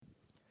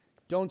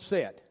Don't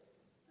sit.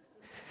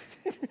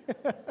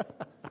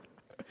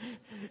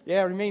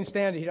 Yeah, remain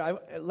standing here.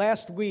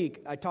 Last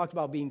week, I talked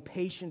about being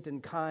patient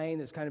and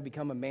kind. It's kind of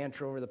become a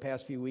mantra over the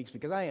past few weeks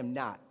because I am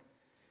not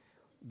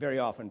very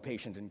often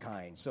patient and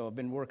kind. So I've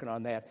been working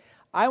on that.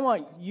 I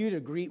want you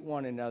to greet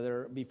one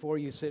another before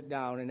you sit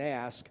down and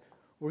ask,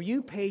 were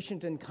you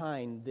patient and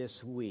kind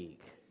this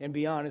week? And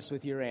be honest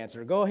with your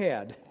answer. Go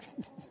ahead.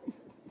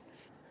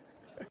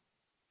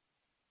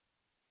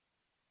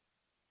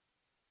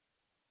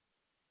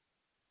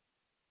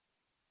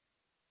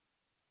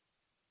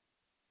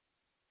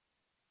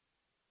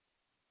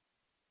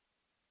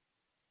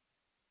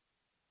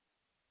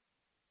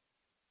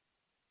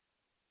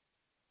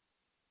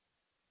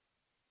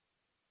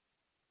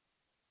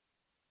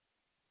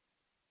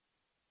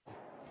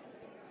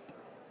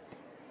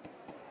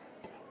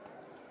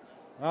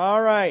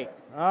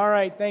 All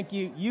right, thank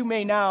you. You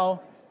may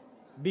now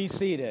be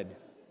seated.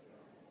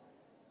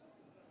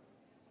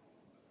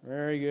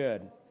 Very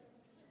good.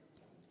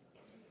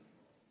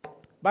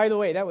 By the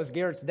way, that was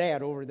Garrett's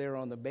dad over there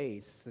on the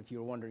bass, if you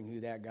were wondering who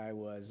that guy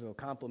was. So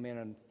compliment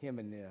on him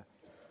and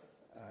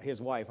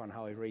his wife on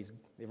how they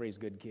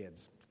raised good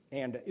kids.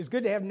 And it's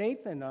good to have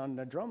Nathan on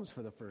the drums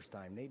for the first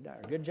time. Nate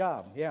Dyer, good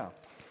job, yeah.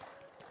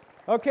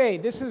 Okay,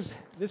 this is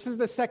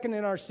the second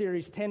in our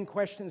series, 10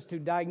 questions to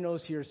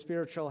diagnose your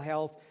spiritual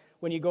health.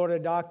 When you go to a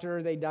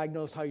doctor, they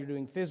diagnose how you're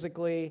doing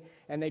physically,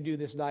 and they do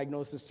this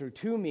diagnosis through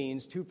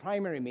two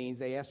primary means.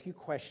 They ask you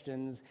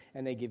questions,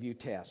 and they give you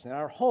tests. And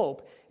our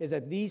hope is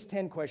that these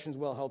 10 questions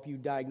will help you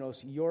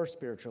diagnose your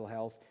spiritual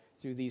health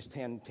through these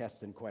 10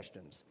 tests and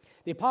questions.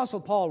 The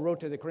Apostle Paul wrote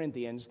to the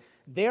Corinthians,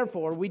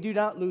 "Therefore we do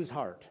not lose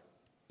heart.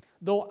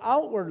 Though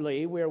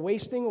outwardly we are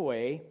wasting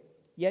away,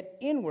 yet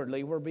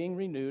inwardly we're being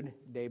renewed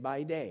day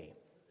by day."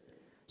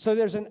 So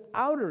there's an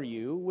outer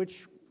you,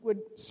 which would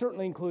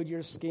certainly include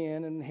your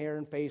skin and hair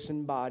and face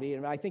and body,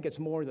 and I think it's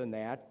more than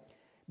that.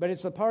 But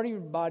it's the part of your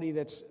body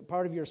that's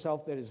part of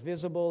yourself that is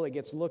visible, it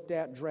gets looked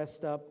at,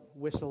 dressed up,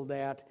 whistled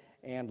at,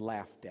 and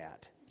laughed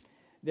at.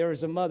 There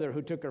was a mother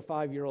who took her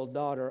 5-year-old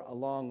daughter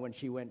along when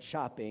she went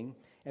shopping,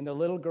 and the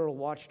little girl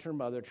watched her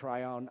mother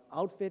try on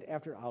outfit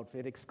after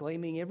outfit,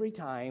 exclaiming every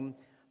time,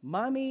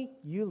 "Mommy,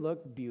 you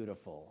look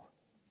beautiful."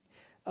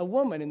 A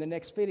woman in the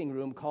next fitting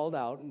room called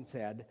out and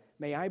said,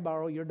 "May I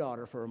borrow your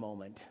daughter for a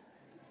moment?"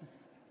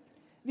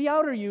 The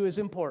outer you is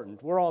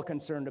important. We're all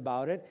concerned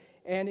about it.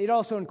 And it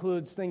also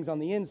includes things on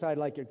the inside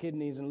like your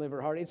kidneys and liver,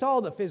 heart. It's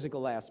all the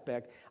physical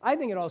aspect. I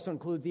think it also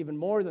includes even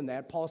more than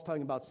that. Paul's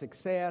talking about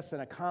success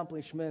and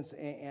accomplishments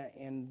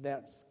and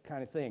that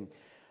kind of thing.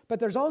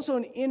 But there's also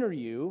an inner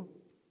you.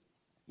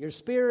 Your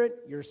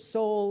spirit, your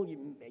soul,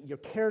 your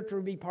character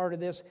will be part of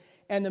this.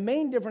 And the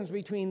main difference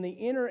between the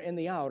inner and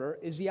the outer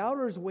is the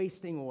outer is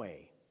wasting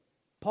away.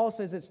 Paul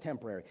says it's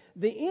temporary.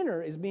 The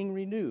inner is being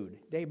renewed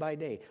day by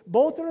day.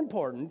 Both are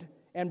important,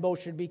 and both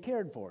should be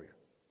cared for.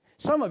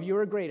 Some of you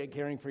are great at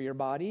caring for your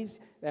bodies.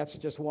 That's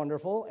just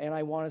wonderful, and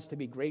I want us to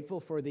be grateful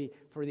for the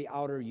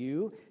outer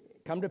you.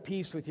 Come to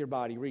peace with your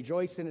body.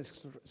 Rejoice in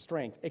its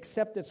strength.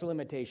 Accept its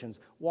limitations.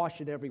 Wash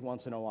it every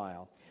once in a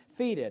while.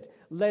 Feed it.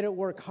 Let it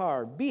work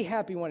hard. Be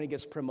happy when it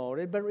gets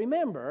promoted, but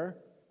remember,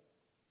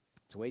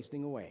 it's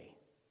wasting away.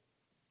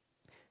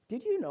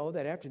 Did you know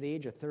that after the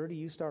age of 30,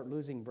 you start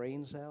losing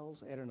brain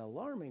cells at an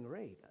alarming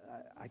rate?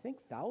 I think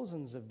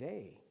thousands a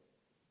day.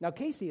 Now,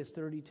 Casey is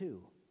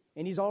 32,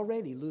 and he's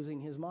already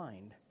losing his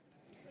mind.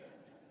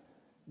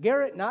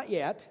 Garrett, not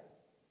yet.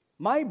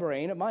 My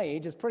brain at my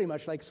age is pretty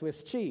much like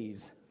Swiss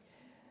cheese.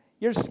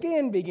 Your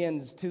skin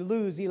begins to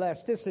lose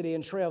elasticity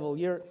and shrivel.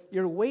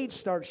 Your weight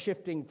starts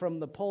shifting from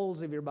the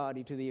poles of your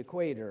body to the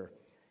equator.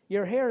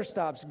 Your hair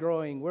stops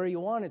growing where you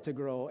want it to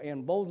grow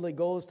and boldly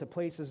goes to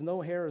places no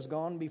hair has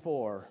gone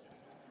before.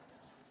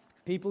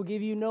 People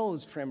give you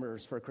nose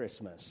trimmers for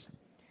Christmas.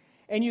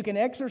 And you can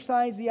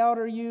exercise the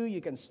outer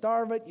you can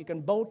starve it, you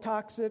can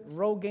Botox it,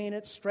 Rogaine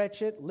it,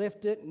 stretch it,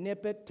 lift it,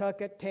 nip it,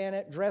 tuck it, tan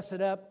it, dress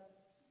it up.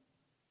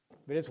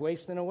 But it's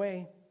wasting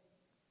away.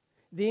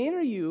 The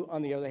inner you,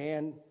 on the other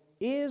hand,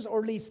 is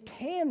or at least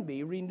can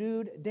be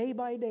renewed day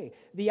by day.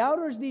 The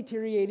outer is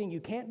deteriorating. You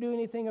can't do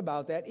anything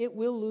about that. It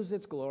will lose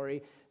its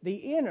glory. The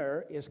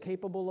inner is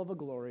capable of a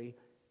glory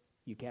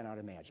you cannot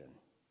imagine.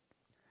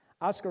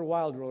 Oscar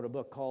Wilde wrote a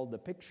book called The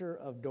Picture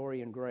of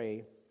Dorian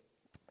Gray.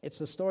 It's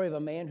the story of a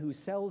man who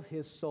sells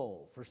his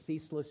soul for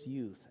ceaseless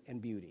youth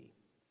and beauty.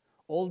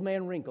 Old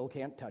man Wrinkle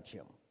can't touch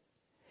him.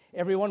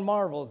 Everyone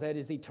marvels at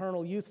his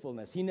eternal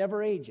youthfulness. He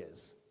never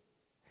ages.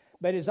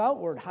 But his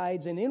outward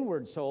hides an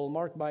inward soul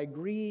marked by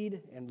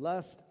greed and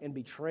lust and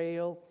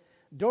betrayal.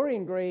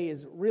 Dorian Gray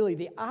is really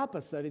the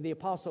opposite of the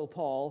Apostle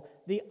Paul.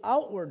 The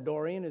outward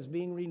Dorian is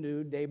being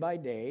renewed day by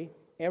day.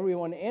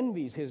 Everyone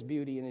envies his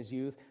beauty and his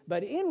youth,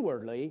 but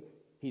inwardly,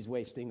 he's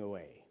wasting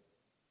away.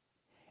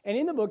 And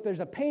in the book,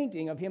 there's a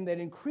painting of him that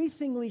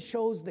increasingly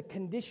shows the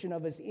condition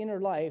of his inner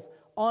life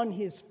on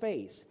his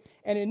face.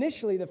 And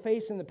initially, the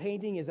face in the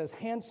painting is as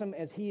handsome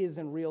as he is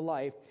in real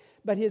life.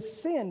 but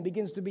his sin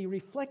begins to be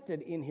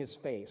reflected in his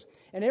face.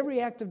 And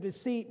every act of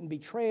deceit and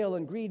betrayal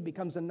and greed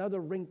becomes another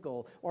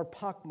wrinkle or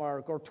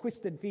pockmark or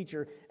twisted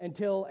feature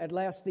until at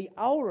last the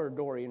outer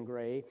Dorian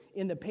Gray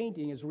in the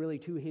painting is really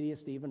too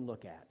hideous to even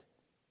look at.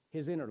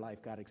 His inner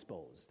life got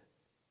exposed.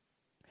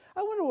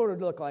 I wonder what it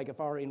would look like if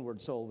our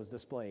inward soul was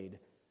displayed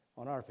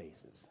on our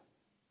faces.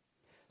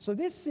 So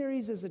this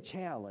series is a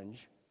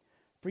challenge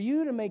for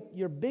you to make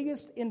your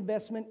biggest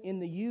investment in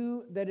the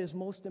you that is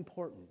most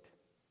important.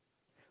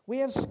 We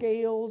have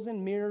scales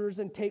and mirrors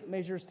and tape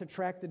measures to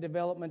track the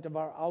development of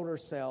our outer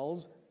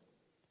selves,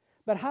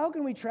 but how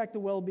can we track the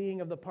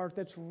well-being of the part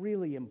that's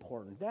really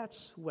important?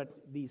 That's what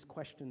these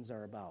questions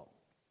are about.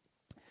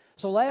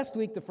 So last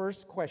week, the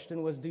first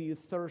question was, do you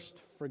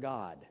thirst for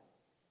God?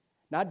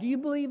 Not do you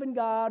believe in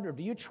God, or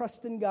do you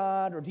trust in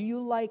God, or do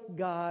you like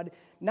God?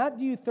 Not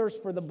do you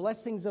thirst for the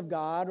blessings of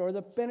God or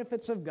the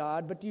benefits of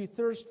God, but do you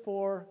thirst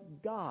for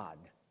God?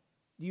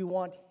 Do you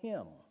want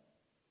Him?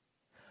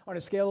 On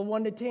a scale of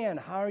 1 to 10,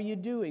 how are you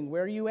doing?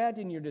 Where are you at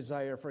in your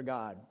desire for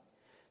God?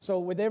 So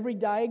with every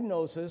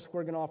diagnosis,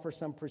 we're going to offer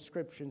some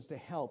prescriptions to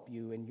help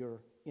you in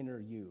your inner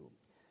you.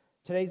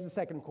 Today's the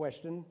second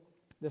question,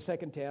 the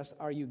second test.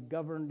 Are you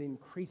governed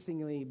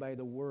increasingly by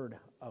the Word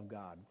of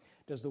God?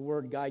 Does the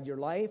Word guide your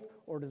life,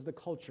 or does the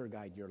culture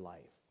guide your life,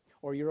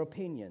 or your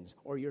opinions,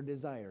 or your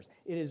desires?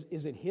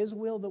 Is it His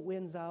will that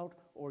wins out,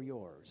 or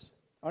yours?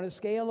 On a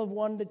scale of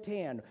 1 to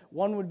 10,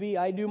 1 would be,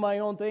 I do my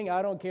own thing,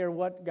 I don't care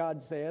what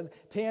God says.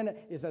 10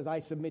 is as I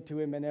submit to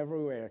Him in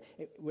every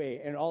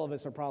way, and all of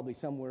us are probably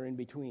somewhere in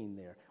between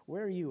there.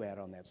 Where are you at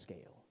on that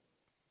scale?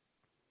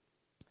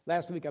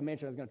 Last week I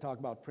mentioned I was going to talk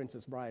about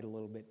Princess Bride a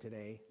little bit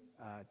today.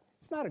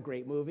 It's not a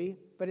great movie,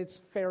 but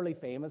it's fairly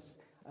famous.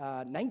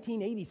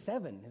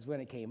 1987 is when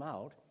it came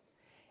out.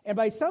 And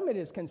by some it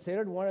is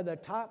considered one of the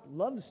top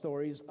love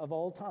stories of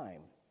all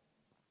time.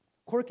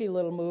 Quirky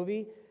little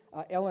movie.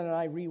 Ellen and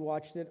I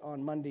rewatched it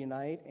on Monday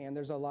night, and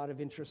there's a lot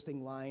of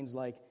interesting lines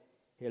like,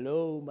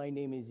 hello, my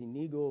name is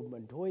Inigo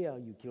Montoya,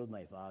 you killed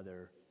my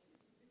father.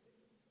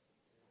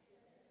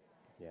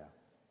 Yeah.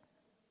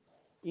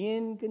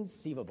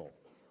 Inconceivable.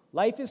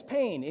 Life is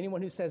pain.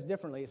 Anyone who says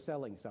differently is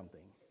selling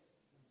something.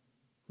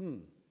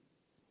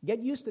 Get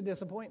used to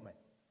disappointment.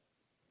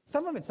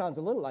 Some of it sounds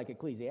a little like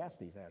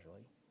Ecclesiastes,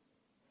 actually.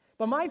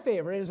 But my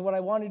favorite is what I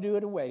want to do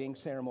at a wedding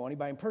ceremony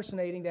by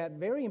impersonating that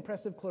very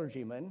impressive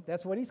clergyman.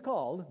 That's what he's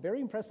called,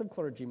 very impressive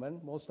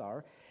clergyman, most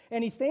are.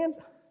 And he stands,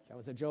 that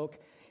was a joke,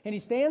 and he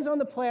stands on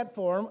the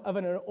platform of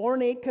an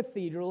ornate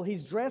cathedral.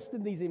 He's dressed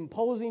in these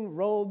imposing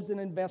robes and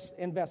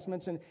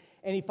investments, and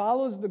he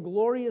follows the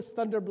glorious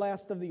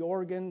thunderblast of the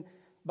organ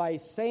by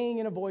saying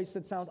in a voice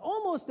that sounds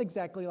almost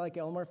exactly like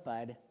Elmer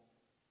Fudd,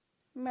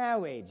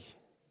 marriage.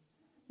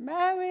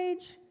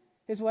 Marriage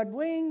is what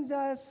brings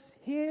us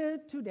here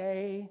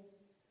today.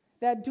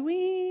 That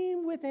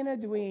dream within a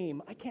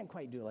dream. I can't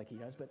quite do it like he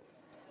does, but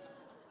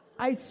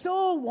I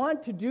so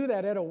want to do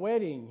that at a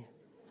wedding.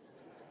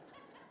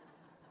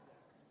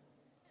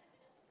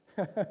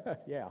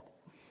 Yeah.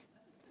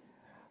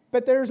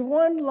 But there's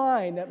one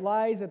line that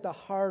lies at the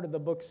heart of the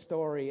book's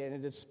story, and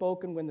it is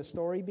spoken when the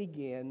story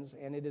begins,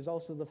 and it is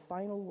also the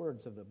final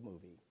words of the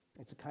movie.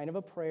 It's a kind of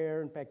a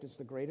prayer. In fact, it's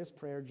the greatest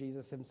prayer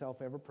Jesus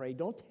himself ever prayed.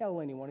 Don't tell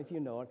anyone if you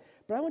know it,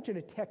 but I want you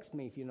to text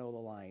me if you know the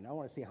line. I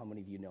want to see how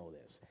many of you know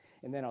this,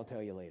 and then I'll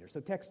tell you later. So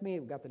text me.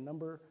 We've got the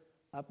number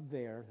up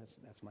there.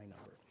 That's my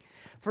number.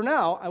 For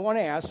now, I want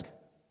to ask,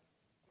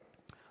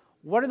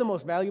 what are the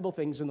most valuable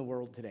things in the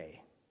world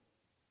today?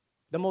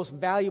 The most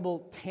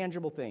valuable,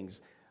 tangible things.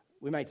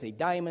 We might say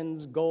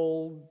diamonds,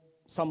 gold.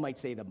 Some might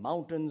say the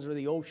mountains or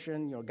the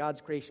ocean,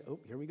 God's creation. Oh,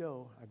 here we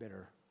go. I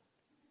better.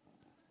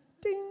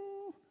 Ding.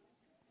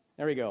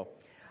 There we go.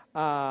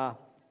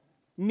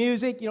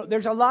 Music,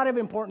 there's a lot of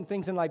important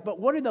things in life, but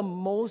what are the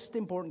most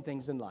important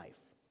things in life?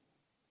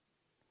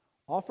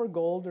 Offer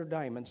gold or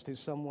diamonds to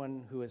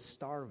someone who is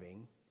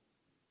starving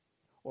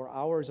or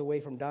hours away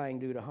from dying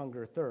due to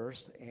hunger or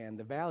thirst, and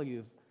the value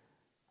of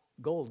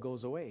gold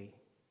goes away.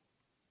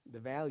 The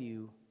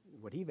value,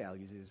 what he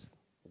values is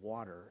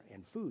water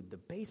and food, the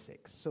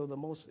basics. So the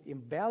most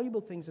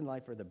invaluable things in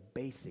life are the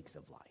basics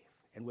of life,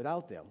 and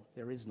without them,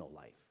 there is no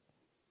life.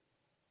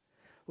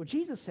 Well,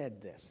 Jesus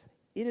said this,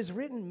 it is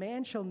written,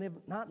 man shall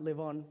not live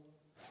on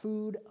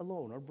food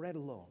alone or bread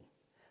alone,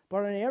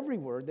 but on every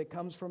word that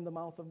comes from the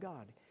mouth of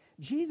God.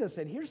 Jesus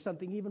said, here's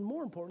something even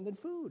more important than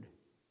food.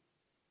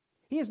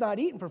 He has not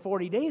eaten for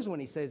 40 days when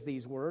he says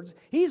these words.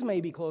 He's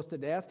maybe close to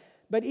death,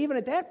 but even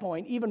at that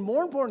point, even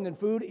more important than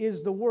food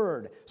is the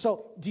Word.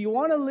 So, do you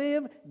want to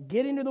live?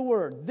 Get into the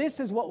Word.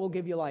 This is what will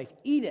give you life.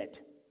 Eat it.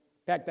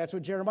 In fact, that's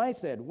what Jeremiah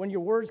said. When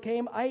your words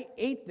came, I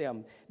ate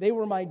them. They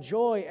were my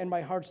joy and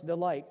my heart's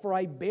delight, for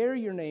I bear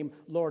your name,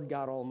 Lord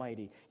God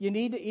Almighty. You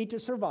need to eat to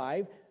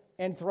survive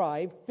and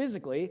thrive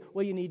physically.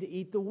 Well, you need to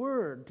eat the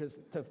Word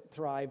to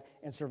thrive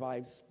and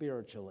survive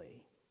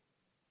spiritually.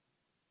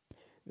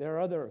 There are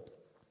other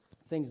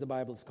things the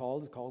Bible is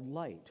called. It's called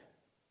light.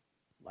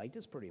 Light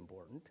is pretty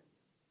important.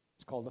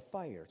 It's called a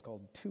fire. It's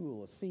called a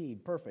tool, a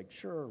seed, perfect,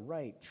 sure,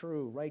 right,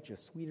 true,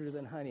 righteous, sweeter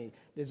than honey,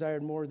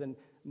 desired more than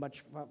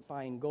much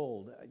fine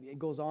gold. It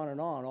goes on and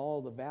on, all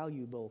the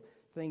valuable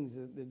things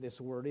that this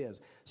word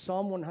is.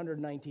 Psalm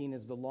 119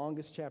 is the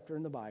longest chapter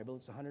in the Bible.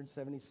 It's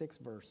 176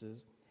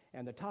 verses,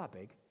 and the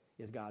topic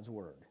is God's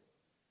word.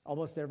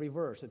 Almost every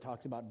verse, it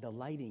talks about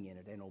delighting in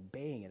it and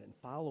obeying it and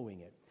following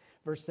it.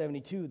 Verse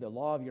 72, the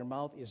law of your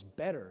mouth is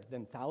better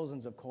than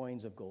thousands of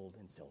coins of gold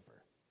and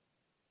silver.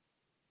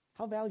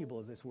 How valuable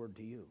is this word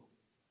to you?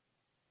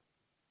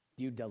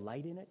 Do you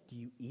delight in it? Do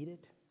you eat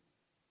it?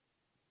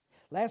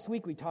 Last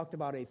week we talked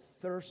about a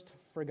thirst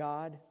for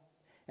God,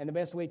 and the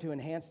best way to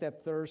enhance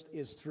that thirst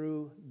is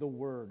through the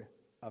Word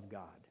of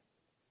God.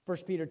 1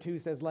 Peter 2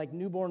 says, like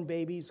newborn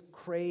babies,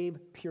 crave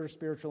pure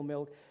spiritual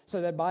milk,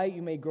 so that by it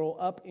you may grow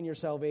up in your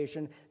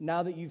salvation,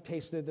 now that you've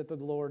tasted that the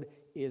Lord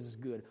is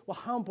good. Well,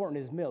 how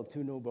important is milk to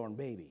a newborn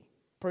baby?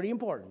 Pretty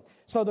important.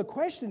 So the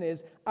question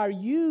is, are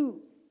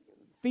you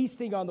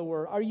feasting on the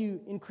Word? Are you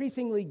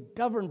increasingly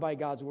governed by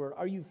God's Word?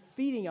 Are you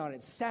feeding on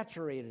it,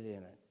 saturated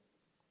in it?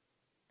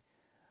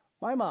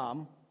 My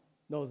mom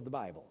knows the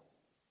Bible.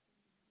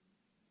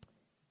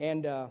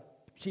 And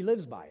she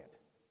lives by it.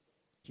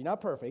 She's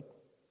not perfect.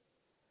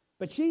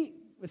 But she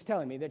was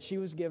telling me that she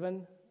was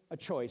given a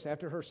choice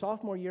after her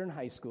sophomore year in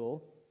high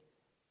school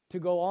to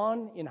go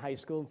on in high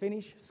school and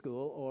finish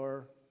school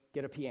or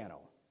get a piano.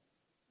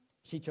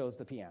 She chose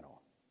the piano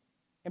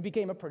and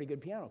became a pretty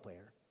good piano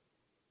player.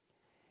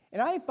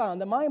 And I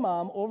found that my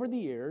mom, over the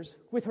years,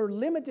 with her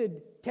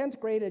limited 10th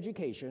grade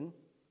education,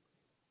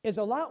 is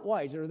a lot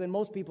wiser than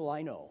most people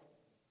I know.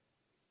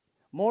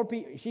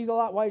 She's a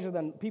lot wiser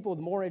than people with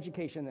more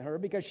education than her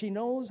because she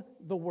knows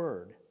the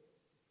Word.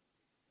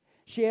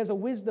 She has a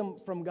wisdom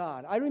from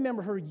God. I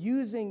remember her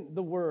using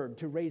the Word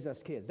to raise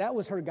us kids. That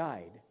was her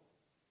guide.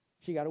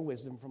 She got a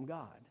wisdom from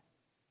God.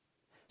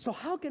 So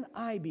how can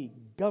I be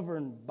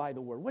governed by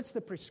the Word? What's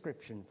the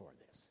prescription for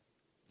this?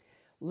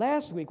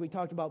 Last week we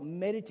talked about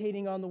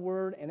meditating on the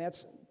Word, and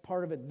that's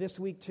part of it this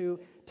week too.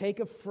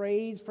 Take a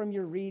phrase from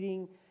your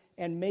reading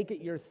and make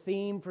it your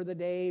theme for the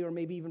day or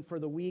maybe even for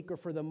the week or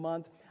for the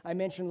month. I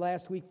mentioned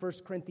last week 1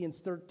 Corinthians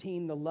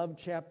 13, the love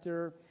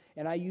chapter,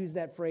 and I use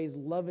that phrase,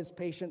 love is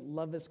patient,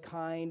 love is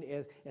kind,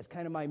 as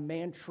kind of my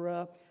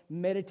mantra.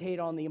 Meditate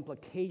on the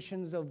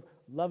implications of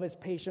love is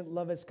patient,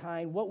 love is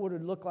kind. What would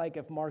it look like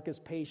if Mark is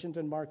patient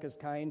and Mark is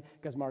kind?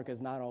 Because Mark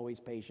is not always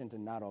patient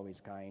and not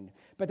always kind.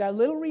 But that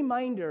little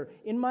reminder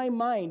in my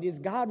mind is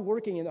God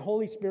working and the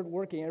Holy Spirit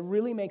working. It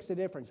really makes a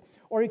difference.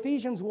 Or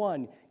Ephesians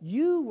 1,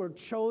 you were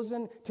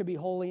chosen to be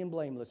holy and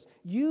blameless.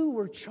 You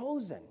were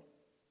chosen.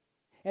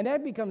 And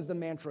that becomes the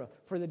mantra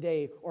for the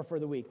day or for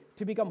the week,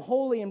 to become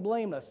holy and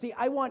blameless. See,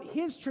 I want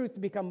His truth to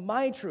become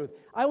my truth.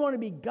 I want to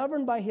be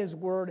governed by His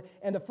Word,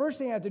 and the first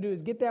thing I have to do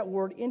is get that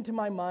Word into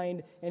my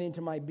mind and into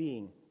my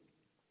being.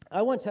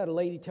 I once had a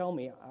lady tell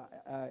me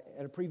at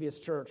a previous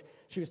church,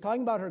 she was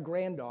talking about her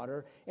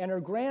granddaughter, and her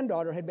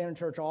granddaughter had been in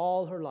church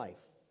all her life.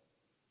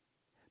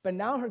 But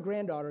now her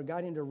granddaughter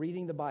got into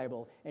reading the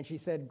Bible, and she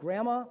said,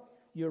 Grandma,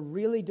 you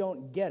really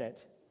don't get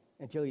it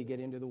until you get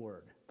into the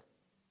Word.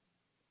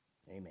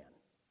 Amen.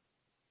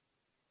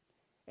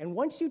 And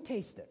once you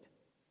taste it,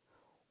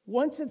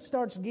 once it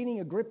starts gaining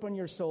a grip on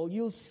your soul,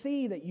 you'll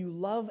see that you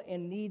love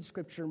and need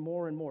Scripture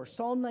more and more.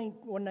 Psalm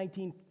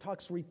 119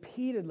 talks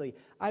repeatedly,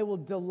 I will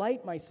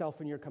delight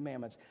myself in your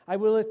commandments. I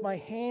will lift my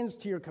hands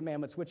to your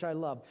commandments, which I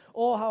love.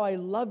 Oh, how I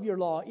love your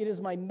law. It is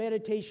my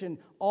meditation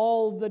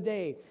all the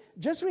day.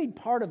 Just read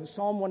part of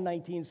Psalm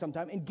 119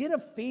 sometime and get a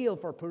feel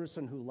for a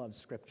person who loves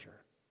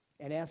Scripture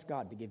and ask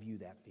God to give you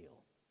that feel.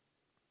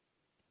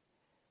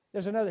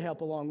 There's another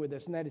help along with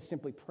this, and that is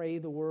simply pray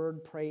the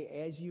Word, pray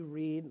as you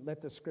read,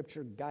 let the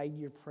Scripture guide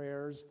your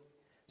prayers.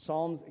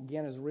 Psalms,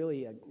 again, is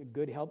really a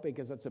good help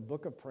because it's a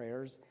book of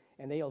prayers,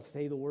 and they'll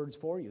say the words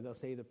for you. They'll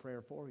say the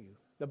prayer for you.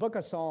 The book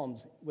of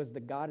Psalms was the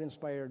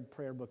God-inspired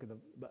prayer book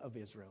of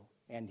Israel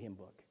and hymn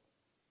book.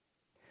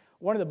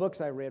 One of the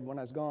books I read when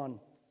I was gone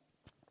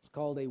is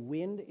called A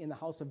Wind in the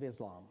House of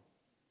Islam.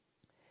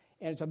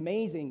 And it's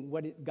amazing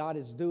what God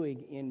is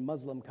doing in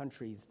Muslim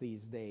countries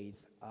these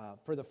days.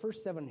 For the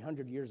first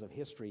 700 years of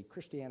history,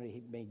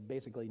 Christianity made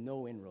basically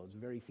no inroads,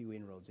 very few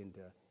inroads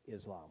into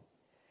Islam.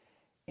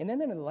 And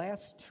then in the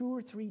last 2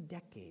 or 3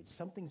 decades,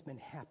 something's been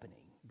happening.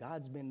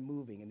 God's been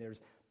moving, and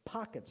there's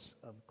pockets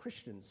of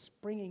Christians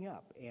springing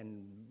up,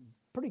 and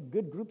pretty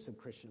good groups of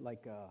Christians,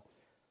 like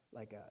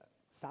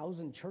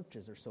 1,000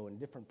 churches or so in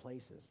different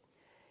places.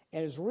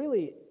 And it's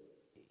really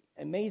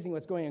amazing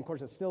what's going on. Of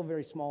course, it's still a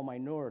very small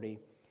minority.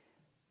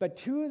 But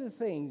 2 of the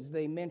things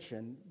they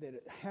mentioned that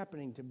are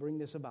happening to bring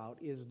this about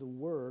is the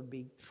Word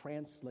being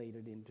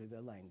translated into the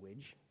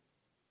language.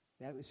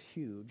 That was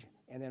huge.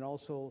 And then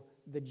also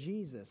the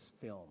Jesus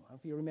film.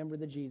 If you remember,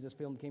 the Jesus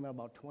film came out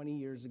about 20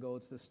 years ago.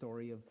 It's the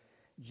story of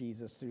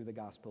Jesus through the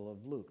Gospel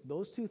of Luke.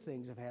 Those 2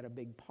 things have had a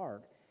big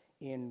part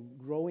in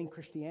growing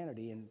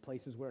Christianity in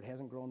places where it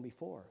hasn't grown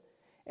before.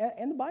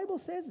 And the Bible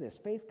says this.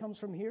 Faith comes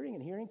from hearing,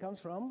 and hearing comes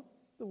from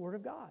the Word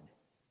of God.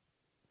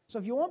 So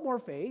if you want more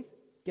faith,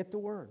 get the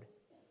Word.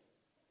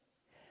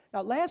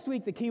 Now, last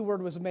week the key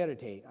word was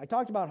meditate. I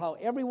talked about how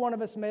every one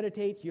of us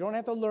meditates. You don't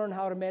have to learn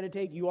how to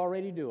meditate. You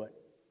already do it.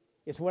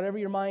 It's whatever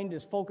your mind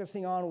is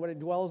focusing on, what it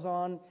dwells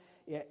on.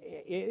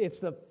 It's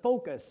the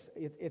focus.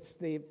 It's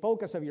the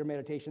focus of your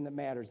meditation that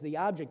matters, the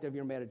object of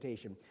your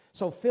meditation.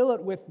 So fill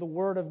it with the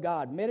Word of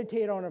God.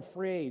 Meditate on a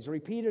phrase.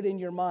 Repeat it in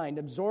your mind.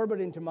 Absorb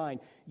it into mind.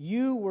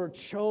 You were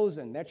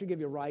chosen. That should give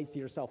you rise to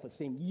your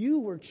self-esteem. You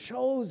were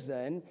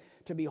chosen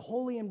to be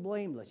holy and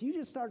blameless. You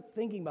just start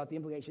thinking about the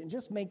implication and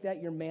just make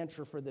that your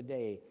mantra for the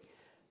day.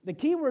 The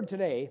key word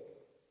today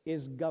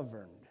is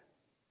governed.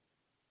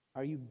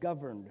 Are you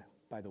governed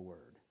by the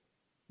Word?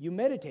 You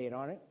meditate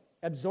on it,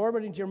 absorb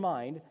it into your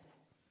mind,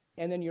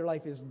 and then your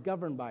life is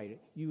governed by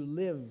it. You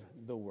live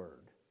the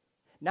Word.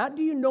 Not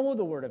do you know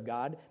the Word of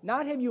God,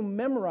 not have you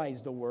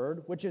memorized the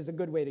Word, which is a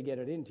good way to get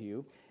it into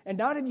you, and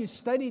not have you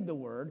studied the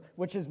Word,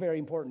 which is very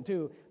important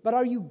too, but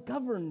are you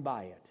governed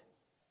by it?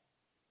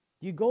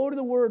 Do you go to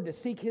the Word to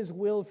seek His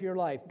will for your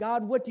life?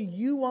 God, what do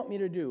you want me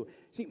to do?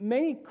 See,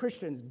 many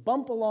Christians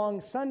bump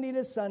along Sunday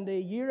to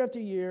Sunday, year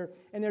after year,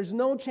 and there's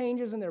no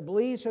changes in their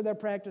beliefs or their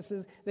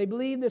practices. They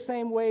believe the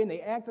same way and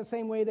they act the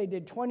same way they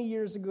did 20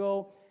 years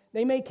ago.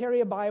 They may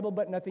carry a Bible,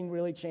 but nothing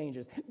really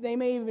changes. They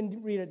may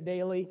even read it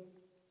daily,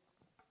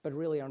 but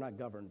really are not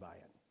governed by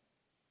it.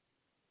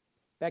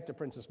 Back to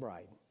Princess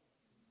Bride.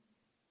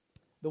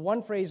 The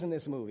one phrase in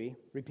this movie,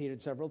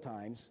 repeated several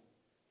times,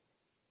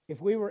 if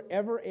we were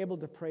ever able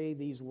to pray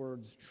these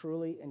words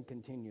truly and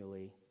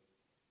continually,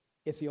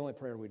 it's the only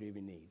prayer we'd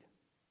even need.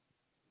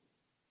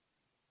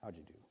 How'd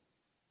you do?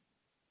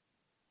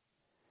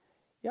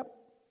 Yep.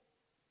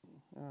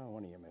 Oh,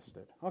 one of you missed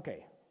it.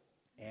 Okay.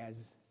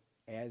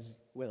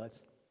 Well,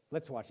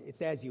 let's watch it.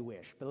 It's as you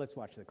wish, but let's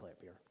watch the clip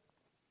here.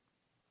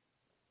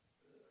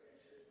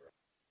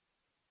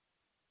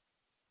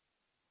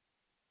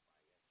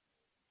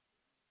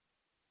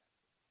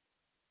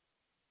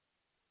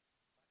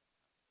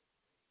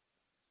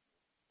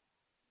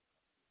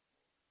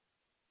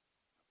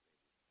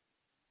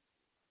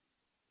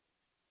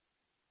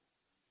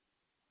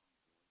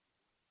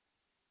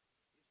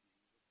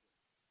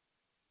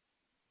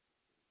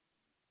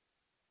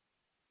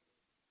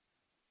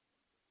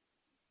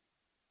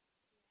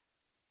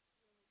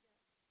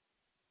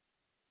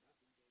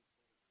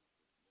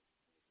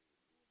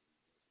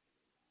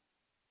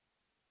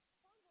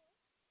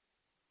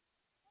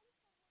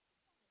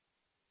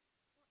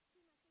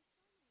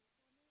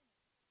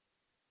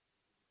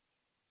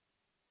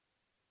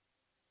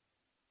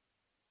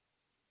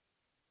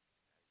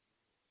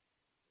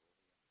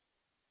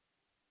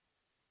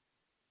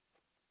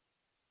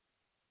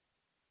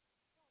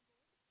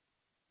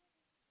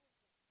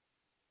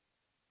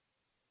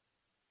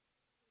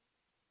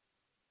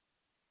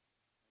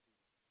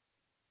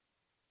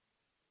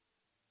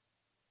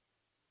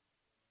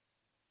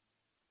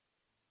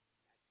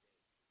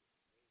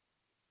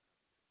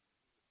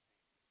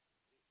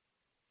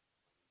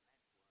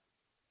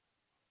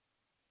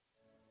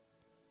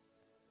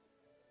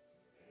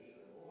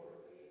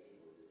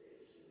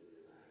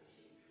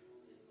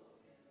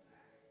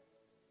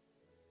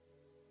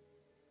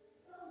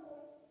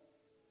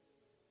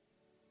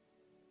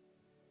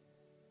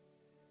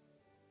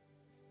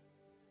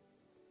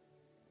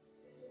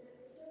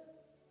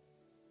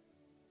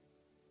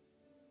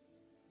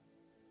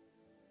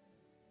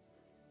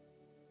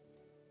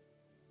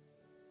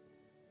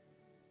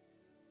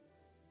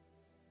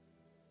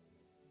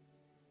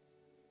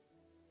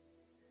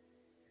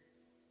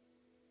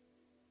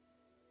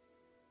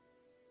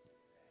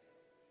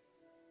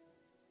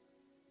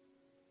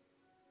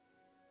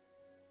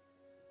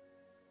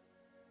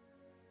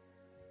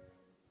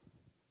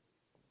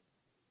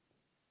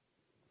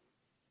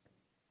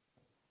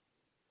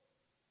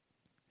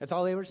 That's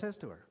all he ever says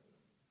to her.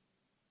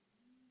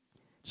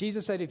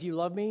 Jesus said, if you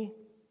love me,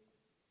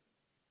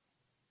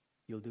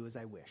 you'll do as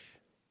I wish.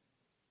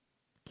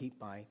 Keep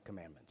my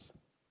commandments.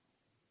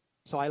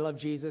 So I love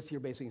Jesus. You're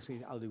basically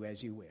saying, I'll do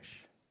as you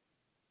wish.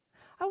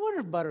 I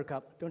wonder if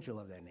Buttercup, don't you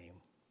love that name?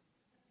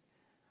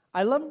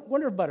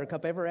 Wonder if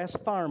Buttercup ever asked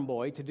Farm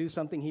Boy to do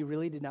something he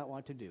really did not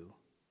want to do.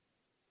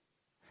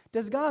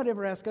 Does God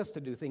ever ask us to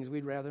do things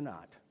we'd rather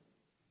not?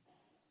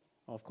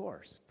 Well, of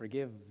course.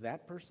 Forgive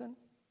that person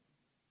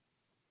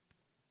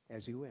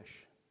as you wish.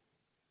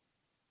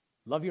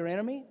 Love your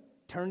enemy?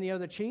 Turn the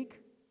other cheek?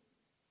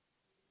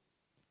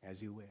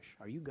 As you wish.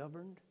 Are you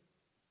governed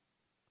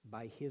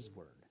by His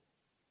word?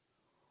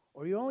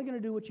 Or are you only going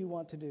to do what you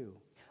want to do?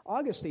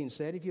 Augustine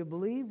said, if you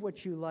believe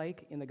what you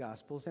like in the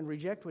Gospels and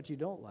reject what you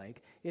don't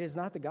like, it is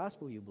not the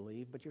gospel you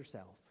believe, but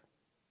yourself.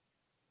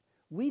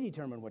 We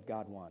determine what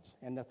God wants,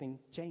 and nothing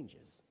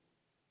changes.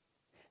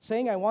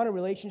 Saying I want a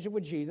relationship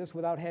with Jesus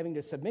without having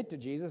to submit to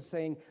Jesus,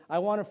 saying I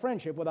want a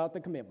friendship without the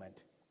commitment.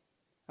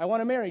 I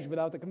want a marriage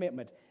without the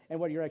commitment. And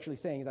what you're actually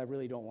saying is I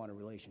really don't want a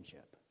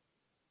relationship.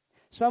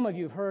 Some of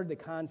you have heard the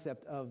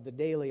concept of the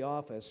daily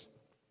office.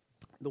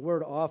 The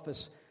word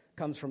office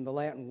comes from the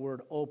Latin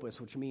word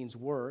opus, which means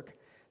work.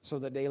 So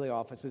the daily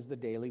office is the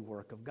daily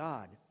work of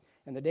God.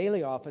 And the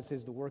daily office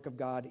is the work of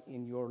God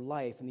in your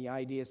life, and the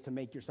idea is to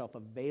make yourself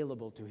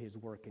available to His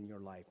work in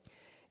your life.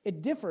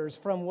 It differs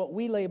from what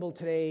we label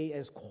today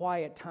as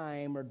quiet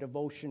time or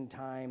devotion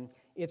time.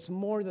 It's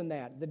more than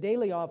that. The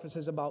daily office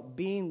is about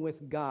being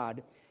with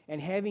God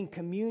and having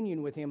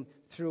communion with Him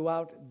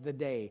throughout the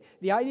day.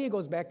 The idea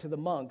goes back to the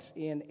monks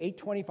in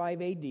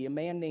 825 AD. A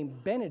man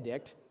named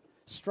Benedict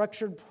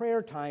structured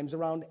prayer times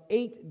around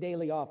 8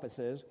 daily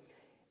offices,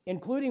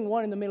 including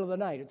one in the middle of the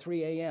night at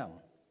 3 a.m.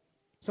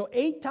 So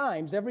 8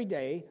 times every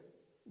day,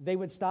 they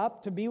would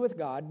stop to be with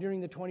God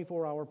during the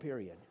 24-hour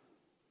period.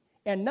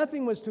 And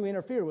nothing was to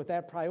interfere with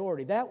that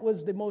priority. That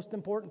was the most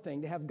important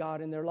thing, to have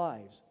God in their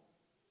lives.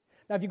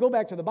 Now, if you go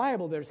back to the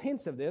Bible, there's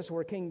hints of this,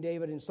 where King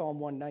David in Psalm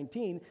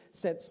 119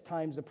 sets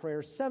times of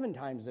prayer 7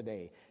 times a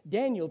day.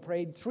 Daniel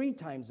prayed 3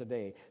 times a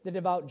day. The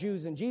devout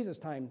Jews in Jesus'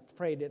 time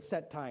prayed at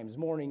set times,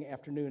 morning,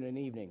 afternoon, and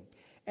evening.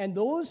 And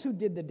those who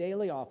did the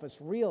daily office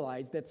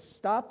realized that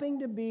stopping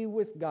to be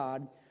with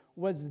God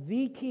was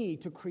the key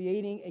to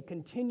creating a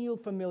continual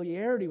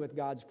familiarity with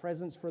God's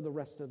presence for the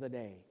rest of the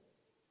day.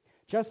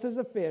 Just as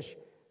a fish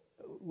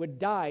would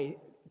die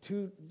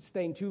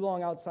staying too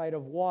long outside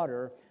of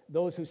water,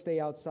 those who stay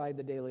outside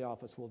the daily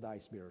office will die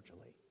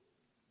spiritually.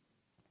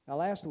 Now,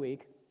 last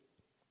week,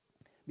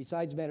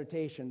 besides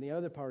meditation, the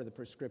other part of the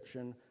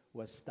prescription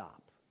was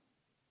stop.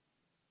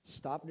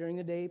 Stop during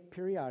the day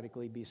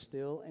periodically, be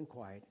still and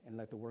quiet, and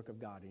let the work of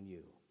God in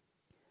you.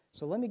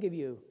 So let me give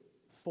you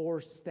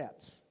 4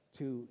 steps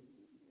to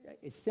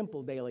a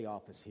simple daily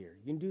office here.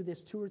 You can do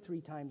this 2 or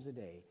 3 times a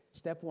day.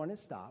 Step 1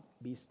 is stop.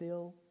 Be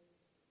still.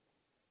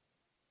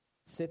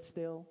 Sit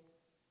still.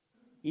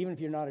 Even if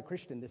you're not a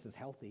Christian, this is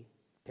healthy.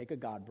 Take a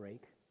God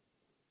break.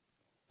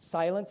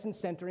 Silence and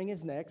centering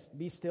is next.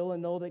 Be still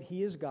and know that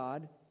He is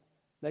God.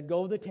 Let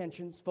go of the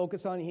tensions.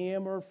 Focus on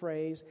Him or a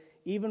phrase,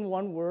 even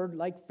one word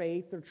like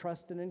faith or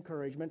trust and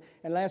encouragement.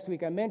 And last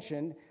week I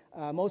mentioned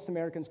most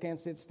Americans can't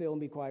sit still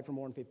and be quiet for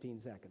more than 15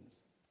 seconds.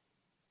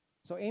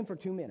 So aim for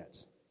 2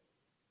 minutes.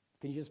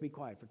 Can you just be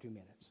quiet for 2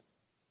 minutes?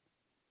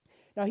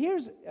 Now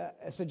here's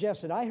a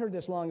suggestion. I heard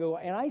this long ago,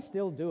 and I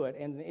still do it,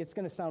 and it's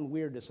going to sound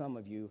weird to some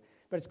of you,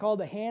 but it's called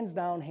the hands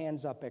down,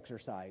 hands up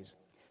exercise.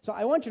 So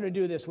I want you to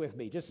do this with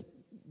me. Just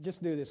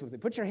do this with me.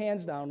 Put your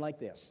hands down like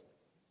this.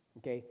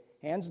 Okay?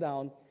 Hands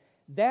down.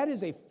 That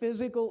is a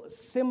physical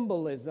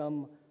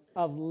symbolism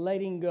of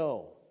letting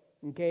go.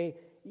 Okay?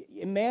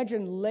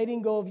 Imagine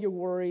letting go of your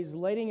worries,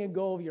 letting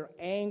go of your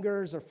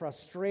angers or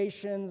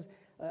frustrations,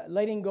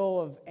 letting go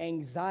of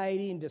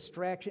anxiety and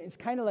distraction. It's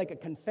kind of like a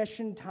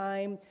confession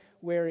time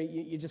where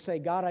you just say,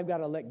 God, I've got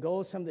to let go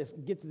of some of this,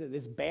 get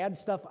this bad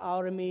stuff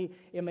out of me.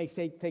 It may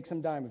take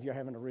some time if you're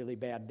having a really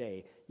bad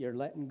day. You're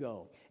letting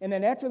go. And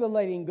then after the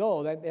letting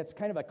go, that's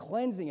kind of a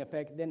cleansing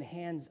effect, then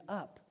hands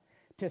up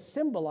to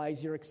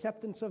symbolize your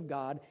acceptance of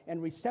God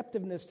and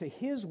receptiveness to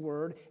His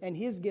Word and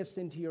His gifts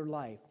into your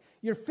life.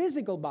 Your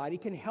physical body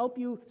can help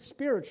you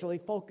spiritually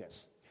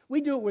focus.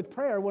 We do it with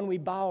prayer when we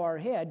bow our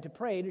head to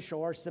pray to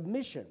show our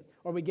submission,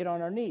 or we get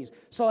on our knees.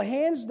 So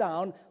hands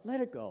down,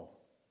 let it go.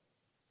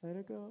 Let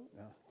it go?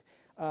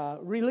 No.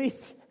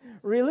 Release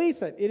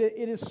it.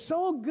 It is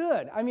so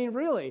good. I mean,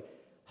 really,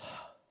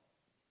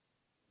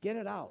 get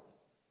it out.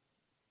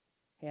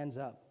 Hands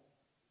up.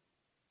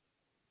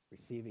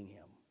 Receiving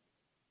Him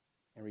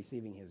and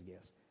receiving His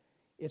gifts.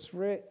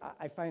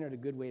 I find it a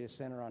good way to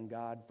center on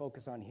God,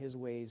 focus on His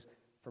ways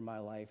for my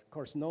life. Of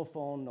course, no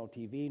phone, no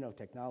TV, no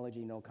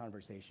technology, no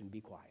conversation.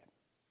 Be quiet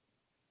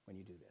when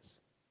you do this.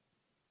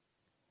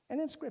 And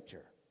then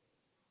Scripture.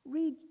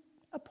 Read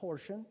a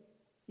portion.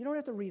 You don't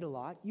have to read a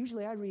lot.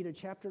 Usually I read a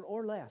chapter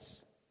or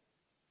less.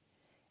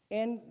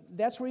 And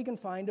that's where you can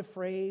find a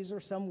phrase or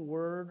some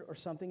word or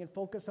something and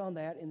focus on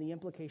that and the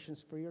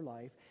implications for your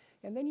life.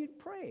 And then you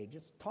pray.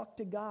 Just talk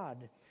to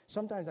God.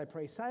 Sometimes I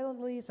pray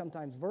silently,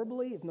 sometimes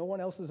verbally if no one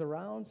else is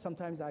around.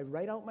 Sometimes I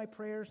write out my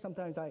prayers.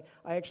 Sometimes I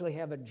actually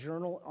have a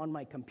journal on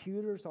my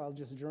computer, so I'll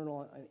just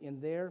journal in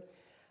there.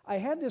 I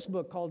had this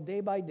book called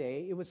Day by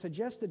Day. It was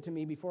suggested to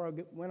me before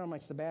I went on my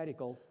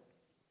sabbatical.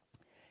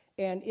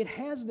 And it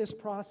has this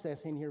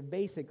process in here,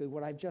 basically,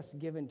 what I've just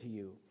given to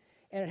you.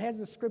 And it has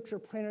the scripture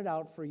printed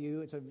out for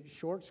you. It's a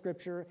short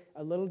scripture,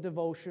 a little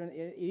devotion.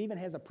 It even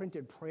has a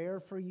printed prayer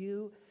for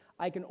you.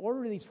 I can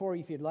order these for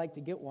you if you'd like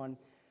to get one.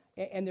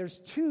 And there's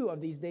 2 of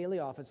these daily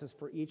offices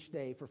for each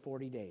day for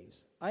 40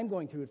 days. I'm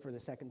going through it for the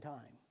second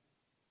time.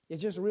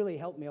 It's just really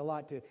helped me a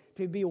lot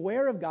to be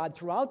aware of God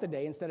throughout the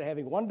day instead of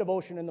having one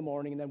devotion in the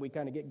morning and then we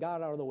kind of get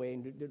God out of the way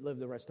and live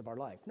the rest of our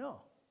life.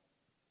 No.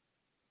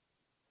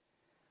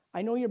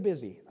 I know you're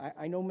busy.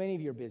 I know many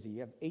of you are busy. You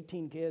have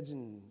 18 kids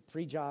and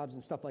 3 jobs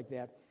and stuff like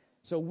that.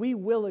 So we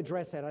will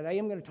address that. I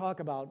am going to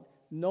talk about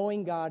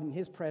knowing God and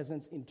His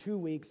presence in 2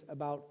 weeks,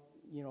 about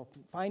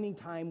finding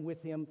time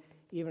with Him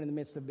even in the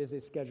midst of a busy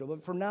schedule.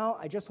 But for now,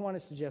 I just want to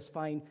suggest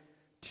find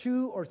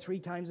 2 or 3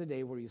 times a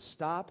day where you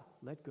stop,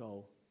 let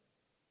go,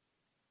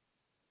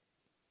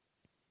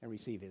 and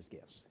receive His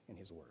gifts and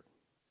His Word.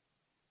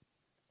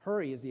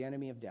 Hurry is the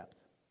enemy of depth.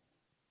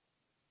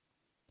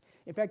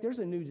 In fact, there's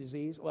a new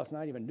disease. Well, it's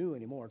not even new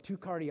anymore. 2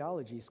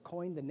 cardiologists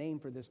coined the name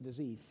for this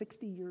disease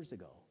 60 years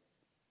ago.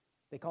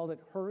 They called it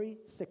hurry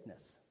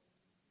sickness.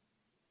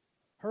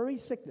 Hurry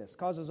sickness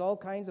causes all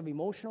kinds of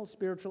emotional,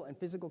 spiritual, and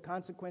physical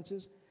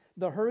consequences.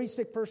 The hurry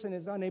sick person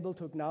is unable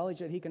to acknowledge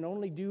that he can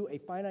only do a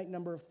finite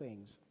number of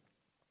things.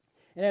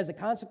 And as a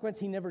consequence,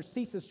 he never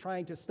ceases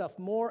trying to stuff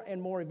more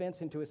and more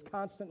events into his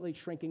constantly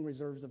shrinking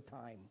reserves of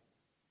time.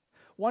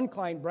 One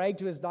client bragged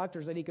to his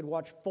doctors that he could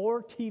watch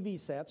 4 TV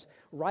sets,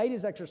 ride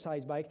his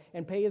exercise bike,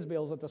 and pay his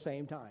bills at the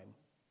same time.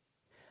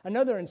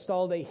 Another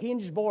installed a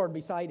hinged board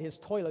beside his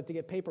toilet to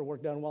get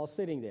paperwork done while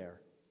sitting there.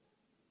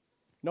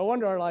 No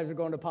wonder our lives are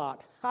going to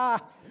pot.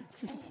 Ha!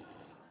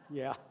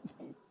 Yeah.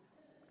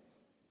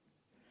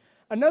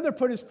 Another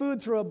put his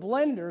food through a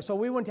blender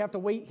so he wouldn't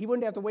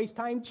have to waste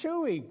time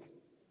chewing.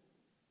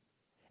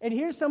 And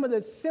here's some of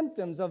the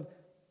symptoms of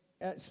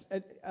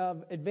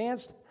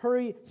advanced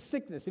hurry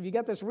sickness. If you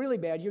get this really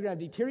bad, you're going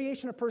to have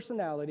deterioration of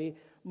personality,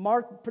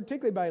 marked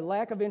particularly by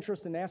lack of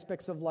interest in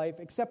aspects of life,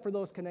 except for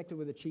those connected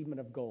with achievement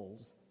of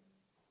goals.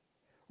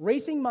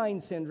 Racing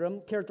mind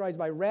syndrome, characterized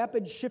by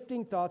rapid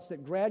shifting thoughts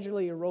that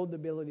gradually erode the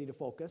ability to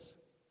focus.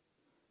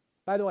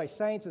 By the way,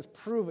 science has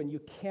proven you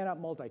cannot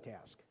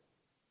multitask.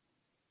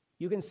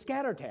 You can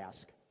scatter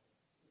task,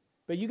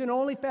 but you can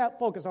only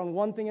focus on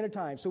one thing at a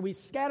time. So we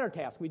scatter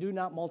task, we do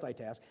not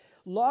multitask.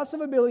 Loss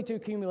of ability to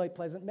accumulate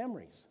pleasant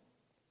memories.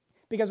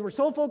 Because we're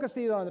so focused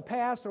either on the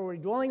past or we're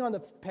dwelling on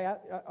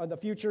the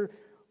future,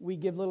 we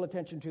give little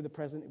attention to the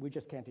present. We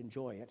just can't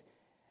enjoy it.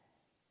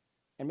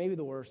 And maybe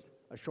the worst,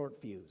 a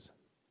short fuse.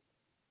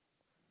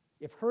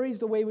 If hurry is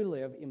the way we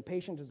live,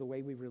 impatient is the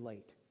way we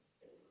relate.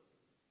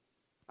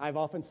 I've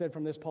often said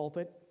from this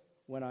pulpit,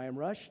 when I am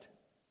rushed,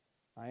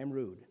 I am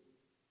rude.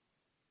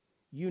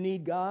 You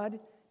need God.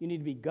 You need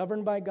to be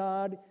governed by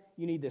God.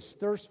 You need this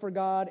thirst for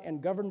God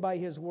and governed by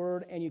His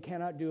Word, and you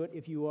cannot do it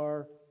if you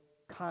are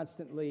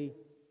constantly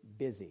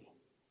busy.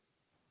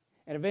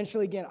 And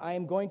eventually, again, I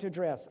am going to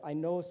address, I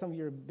know some of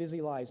your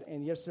busy lives,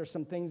 and yes, there's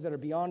some things that are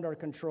beyond our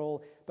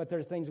control, but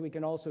there's things we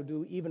can also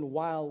do even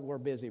while we're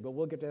busy, but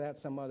we'll get to that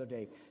some other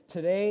day.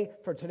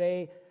 For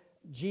today,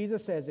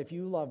 Jesus says, if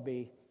you love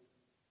me,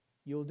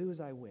 you'll do as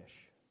I wish.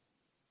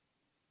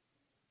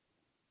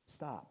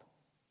 Stop.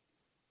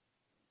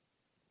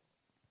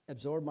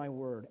 Absorb my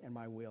word and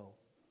my will.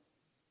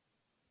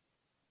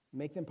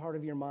 Make them part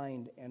of your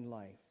mind and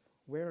life.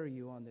 Where are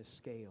you on this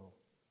scale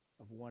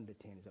of 1 to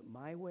 10? Is it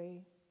my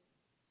way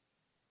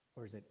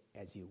or is it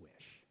as you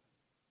wish?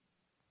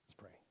 Let's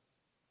pray.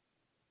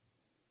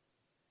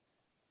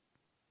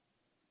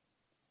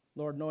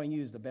 Lord, knowing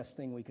you is the best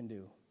thing we can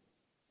do.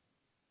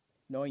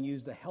 Knowing you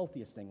is the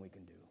healthiest thing we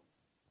can do.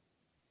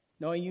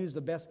 Knowing you is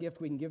the best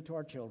gift we can give to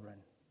our children.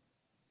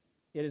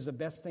 It is the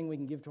best thing we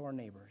can give to our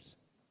neighbors.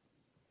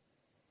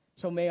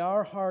 So may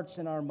our hearts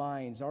and our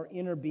minds, our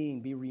inner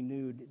being be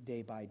renewed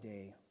day by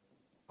day.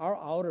 Our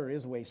outer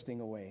is wasting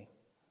away.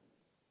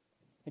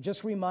 And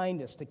just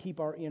remind us to keep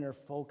our inner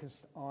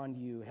focused on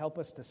you. Help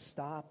us to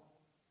stop,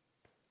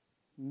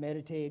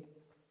 meditate,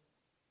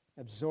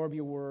 absorb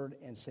your word,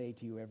 and say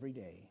to you every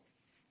day,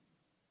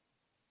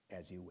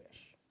 as you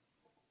wish.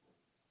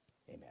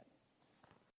 Amen.